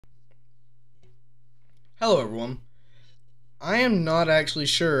Hello everyone. I am not actually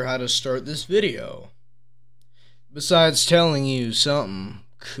sure how to start this video, besides telling you something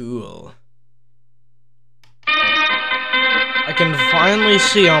cool. I can finally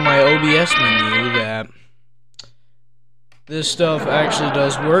see on my OBS menu that this stuff actually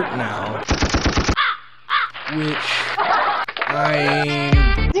does work now, which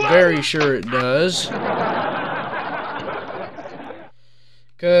I'm very sure it does,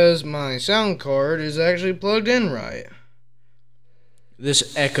 because my sound card is actually plugged in right.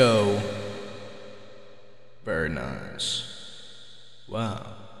 This echo, very nice.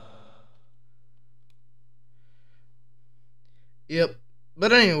 Wow. Yep.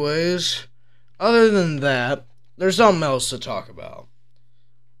 But anyways, other than that, there's something else to talk about,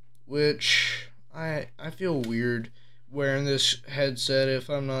 which I feel weird wearing this headset if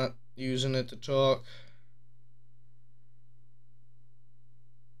I'm not using it to talk.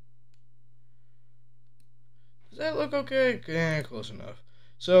 Does that look okay? Yeah, close enough.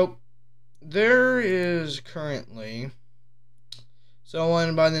 So, there is currently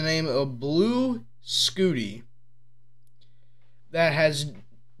someone by the name of Blue Scuti that has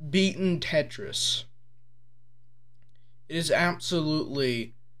beaten Tetris. It is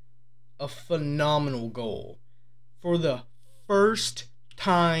absolutely a phenomenal goal. For the first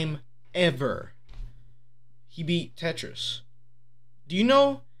time ever, he beat Tetris. Do you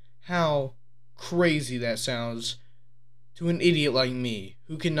know how crazy that sounds to an idiot like me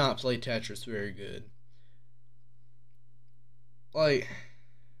who cannot play Tetris very good? Like,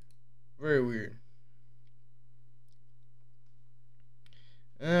 very weird.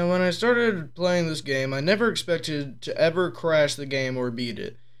 When I started playing this game, I never expected to ever crash the game or beat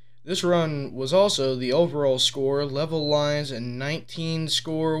it. This run was also the overall score, level lines, and 19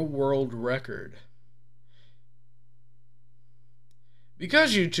 score world record.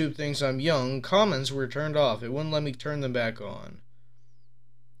 Because YouTube thinks I'm young, comments were turned off. It wouldn't let me turn them back on.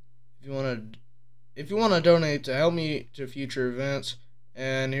 If you want to donate to help me to future events,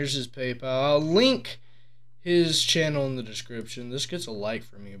 and here's his PayPal. I'll link his channel in the description. This gets a like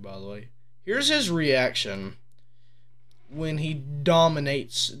from me, by the way. Here's his reaction when he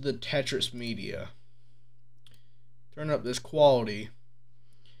dominates the Tetris media. Turn up this quality.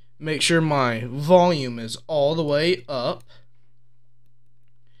 Make sure my volume is all the way up.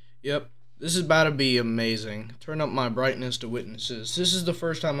 Yep, this is about to be amazing. Turn up my brightness to witnesses. This is the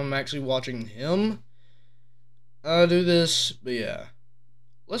first time I'm actually watching him do this, but yeah.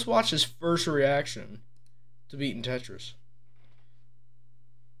 Let's watch his first reaction to beating Tetris.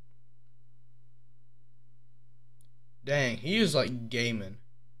 Dang, he is like gaming.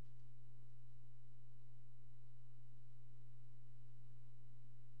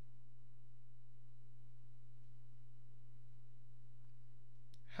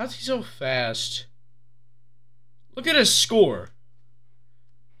 How's he so fast? Look at his score.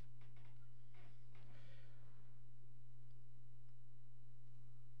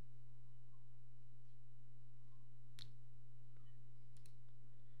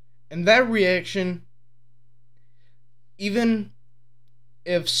 And that reaction, even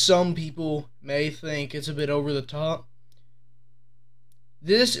if some people may think it's a bit over the top,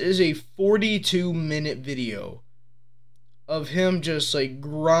 this is a 42-minute video of him just like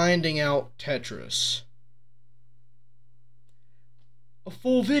grinding out Tetris. A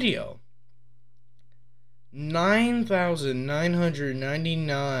full video.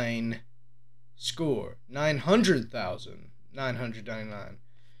 9,999 score. 900,999.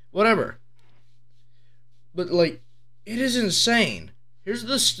 Whatever. But like, it is insane. Here's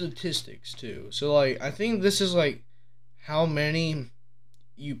the statistics too. So like, I think this is like how many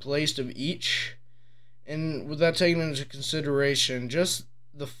you placed of each. And with that taken into consideration, just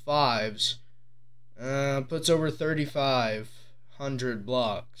the fives puts over 3,500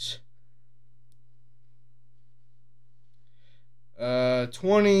 blocks.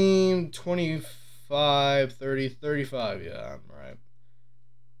 20, 25, 30, 35. Yeah, I'm right.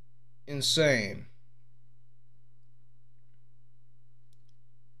 Insane.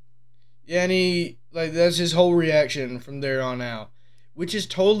 Yeah, and he, like, that's his whole reaction from there on out, which is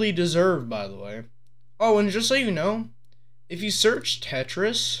totally deserved, by the way. Oh, and just so you know, if you search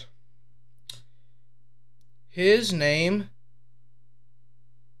Tetris, his name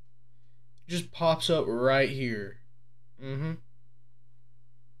just pops up right here.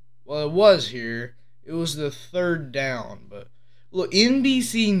 Well, it was here. It was the third down, but look,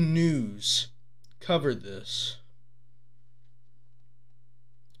 NBC News covered this.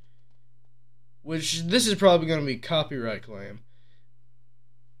 Which, this is probably going to be copyright claim.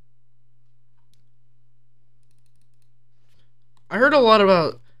 I heard a lot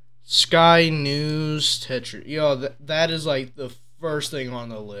about SkyNews Tetris. Yo, that is like the first thing on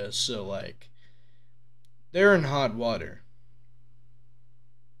the list. So like, they're in hot water.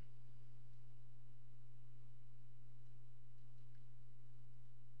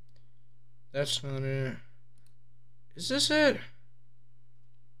 That's not it. Is this it?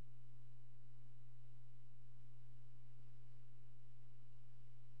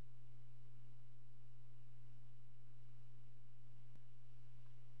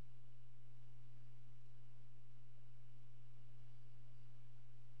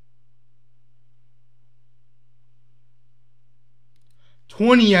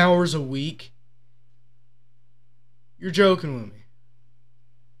 $20 a week? You're joking with me.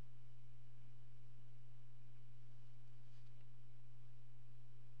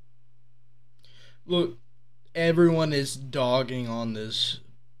 Look, everyone is dogging on this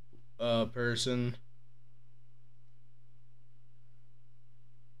person.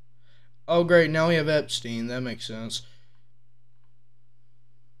 Oh great, now we have Epstein. That makes sense.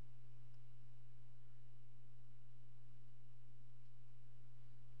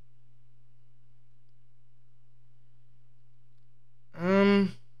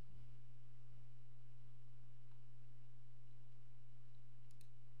 Um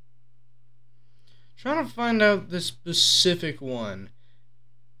Trying to find out the specific one.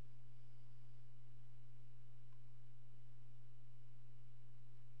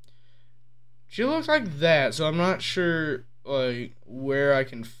 She looks like that, so I'm not sure like where I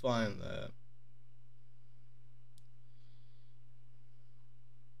can find that.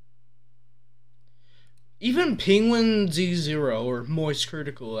 Even Penguin Z0, or Moist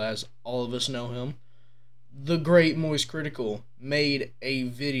Critical as all of us know him, the great Moist Critical, made a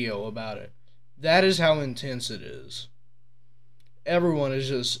video about it. That is how intense it is. Everyone is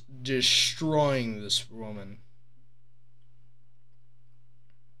just destroying this woman.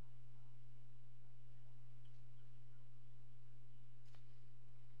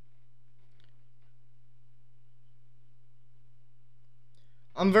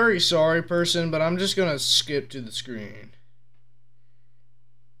 I'm very sorry, person, but I'm just gonna skip to the screen.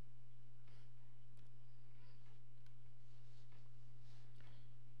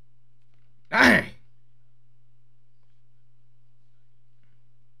 Dang!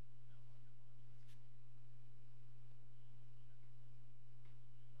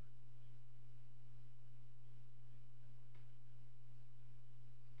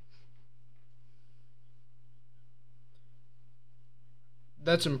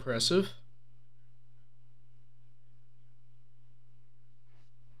 That's impressive.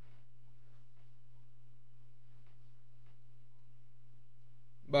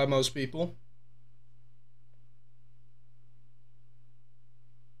 By most people.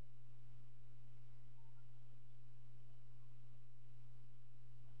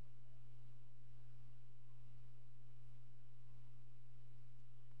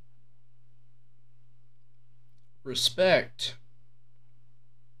 Respect.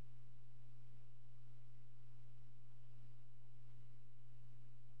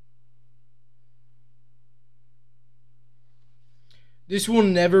 This will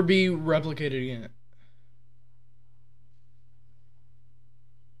never be replicated again.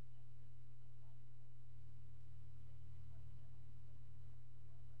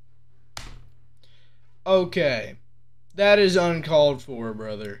 Okay. That is uncalled for,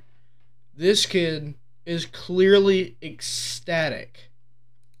 brother. This kid is clearly ecstatic.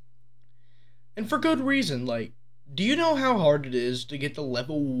 And for good reason. Like, do you know how hard it is to get to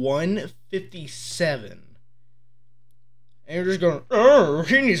level 157? And you're just going, oh,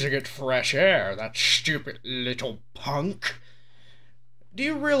 he needs to get fresh air, that stupid little punk. Do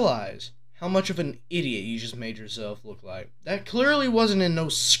you realize how much of an idiot you just made yourself look like? That clearly wasn't in no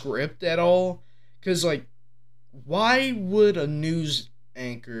script at all. Because, like, why would a news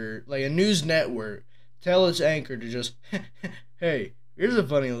anchor, like a news network, tell its anchor to just, hey, here's a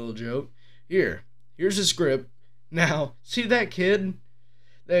funny little joke. Here's a script. Now, see that kid?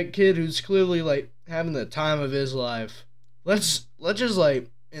 That kid who's clearly, like, having the time of his life. Let's just, like,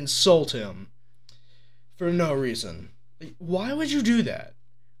 insult him for no reason. Like, why would you do that?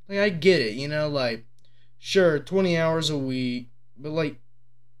 Like, I get it, you know, like, sure, 20 hours a week, but, like,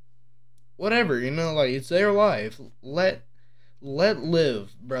 whatever, you know, like, it's their life. Let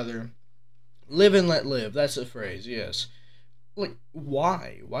live, brother. Live and let live. That's the phrase, yes. Like,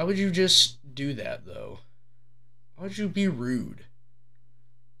 why? Why would you just do that, though? Why would you be rude?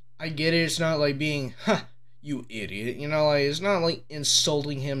 I get it, it's not like being, ha, you idiot. You know, like, it's not like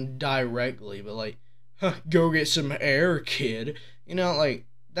insulting him directly, but like, huh, go get some air, kid. You know, like,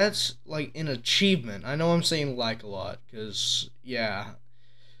 that's like an achievement. I know I'm saying like a lot, because, yeah.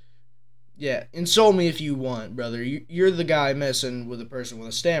 Yeah, insult me if you want, brother. You're the guy messing with a person with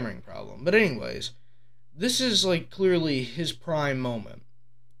a stammering problem. But anyways, this is like clearly his prime moment.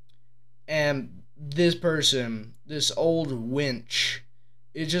 And this person, this old wench,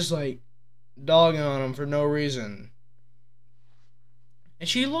 is just like dogging on him for no reason. And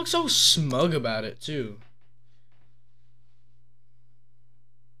she looks so smug about it, too.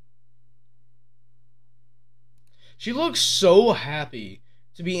 She looks so happy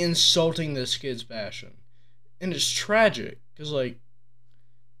to be insulting this kid's passion. And it's tragic, because, like,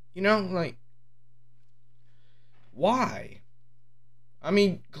 you know, like, why? I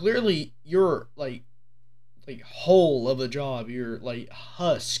mean, clearly you're, like whole of a job, you're, like,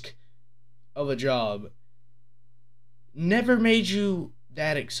 husk of a job. Never made you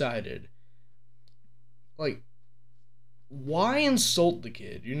that excited. Like, why insult the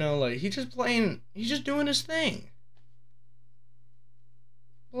kid? You know, like, he's just doing his thing.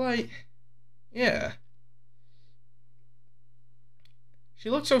 Like, yeah. She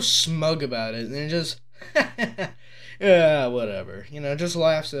looks so smug about it, and then just, yeah, whatever. You know, just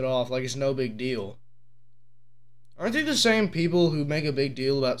laughs it off like it's no big deal. Aren't they the same people who make a big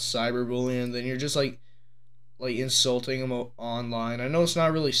deal about cyberbullying, and then you're just, like insulting them online? I know it's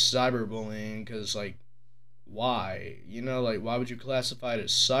not really cyberbullying, because, like, why? You know, like, why would you classify it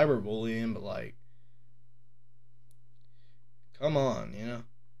as cyberbullying, but, like, come on, you know?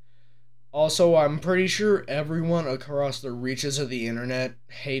 Also, I'm pretty sure everyone across the reaches of the internet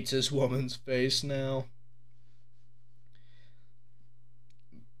hates this woman's face now.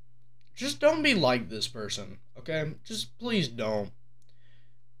 Just don't be like this person, okay? Just please don't.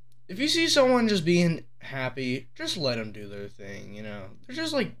 If you see someone just being happy, just let them do their thing, you know? They're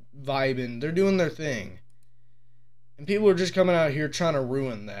just, like, vibing. They're doing their thing. And people are just coming out here trying to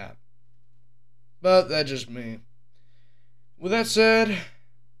ruin that. But that's just me. With that said,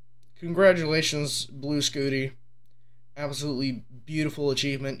 congratulations, Blue Scuti. Absolutely beautiful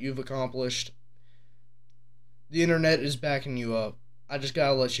achievement you've accomplished. The internet is backing you up. I just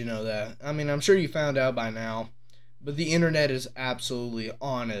gotta let you know that. I mean, I'm sure you found out by now, but the internet is absolutely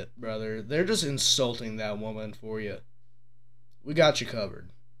on it, brother. They're just insulting that woman for you. We got you covered.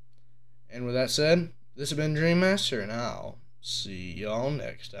 And with that said, this has been Dreammaster, and I'll see y'all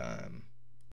next time.